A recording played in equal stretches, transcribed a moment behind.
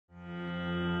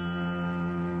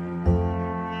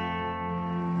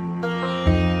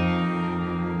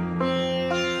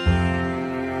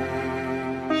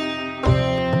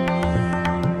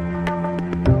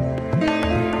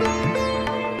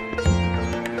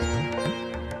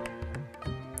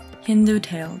Hindu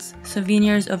Tales,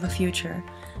 Souvenirs of a Future,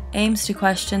 aims to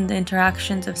question the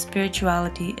interactions of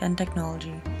spirituality and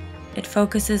technology. It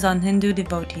focuses on Hindu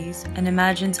devotees and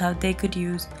imagines how they could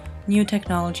use new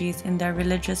technologies in their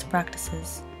religious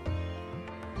practices.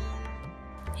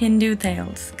 Hindu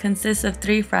Tales consists of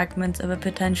 3 fragments of a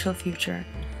potential future.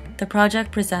 The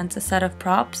project presents a set of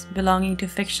props belonging to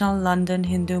fictional London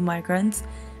Hindu migrants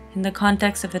in the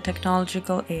context of a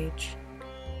technological age.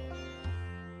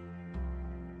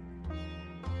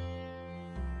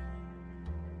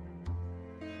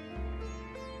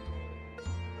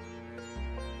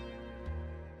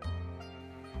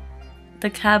 The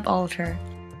Cab Altar.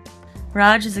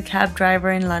 Raj is a cab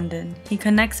driver in London. He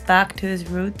connects back to his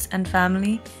roots and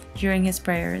family during his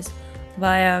prayers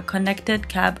via a connected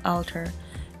cab altar,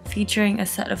 featuring a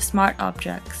set of smart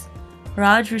objects.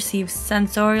 Raj receives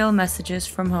sensorial messages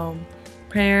from home,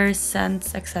 prayers,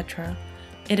 scents, etc.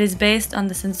 It is based on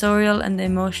the sensorial and the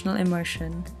emotional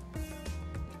immersion.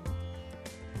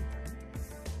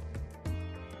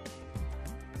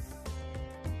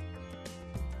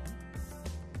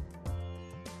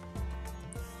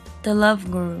 The Love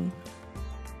Guru.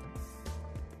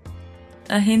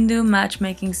 A Hindu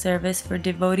matchmaking service for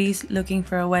devotees looking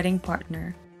for a wedding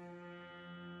partner.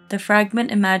 The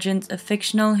fragment imagines a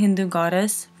fictional Hindu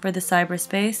goddess for the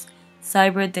cyberspace,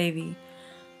 Cyber Devi,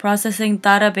 processing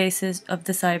databases of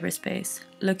the cyberspace,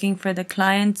 looking for the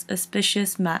client's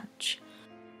auspicious match.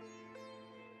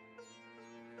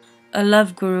 A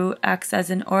love guru acts as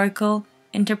an oracle,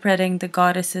 interpreting the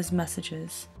goddess's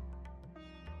messages.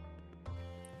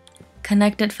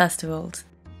 Connected festivals.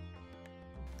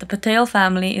 The Patel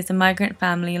family is a migrant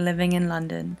family living in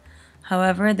London.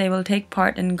 However, they will take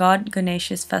part in God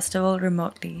Ganesha's festival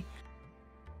remotely.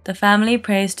 The family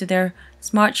prays to their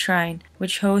smart shrine,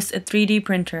 which hosts a 3D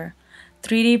printer,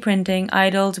 3D printing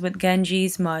idols with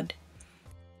Ganges mud.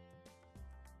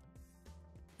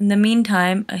 In the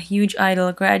meantime, a huge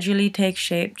idol gradually takes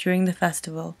shape during the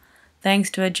festival, thanks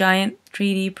to a giant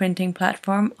 3D printing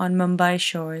platform on Mumbai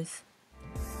shores.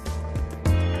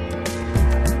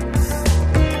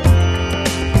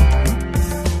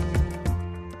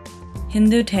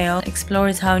 Hindu Tale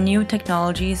explores how new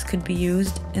technologies could be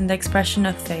used in the expression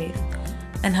of faith,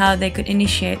 and how they could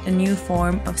initiate a new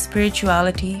form of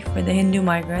spirituality for the Hindu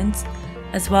migrants,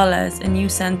 as well as a new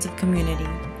sense of community.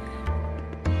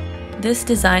 This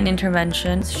design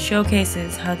intervention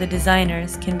showcases how the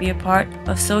designers can be a part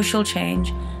of social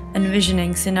change,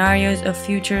 envisioning scenarios of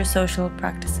future social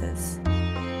practices.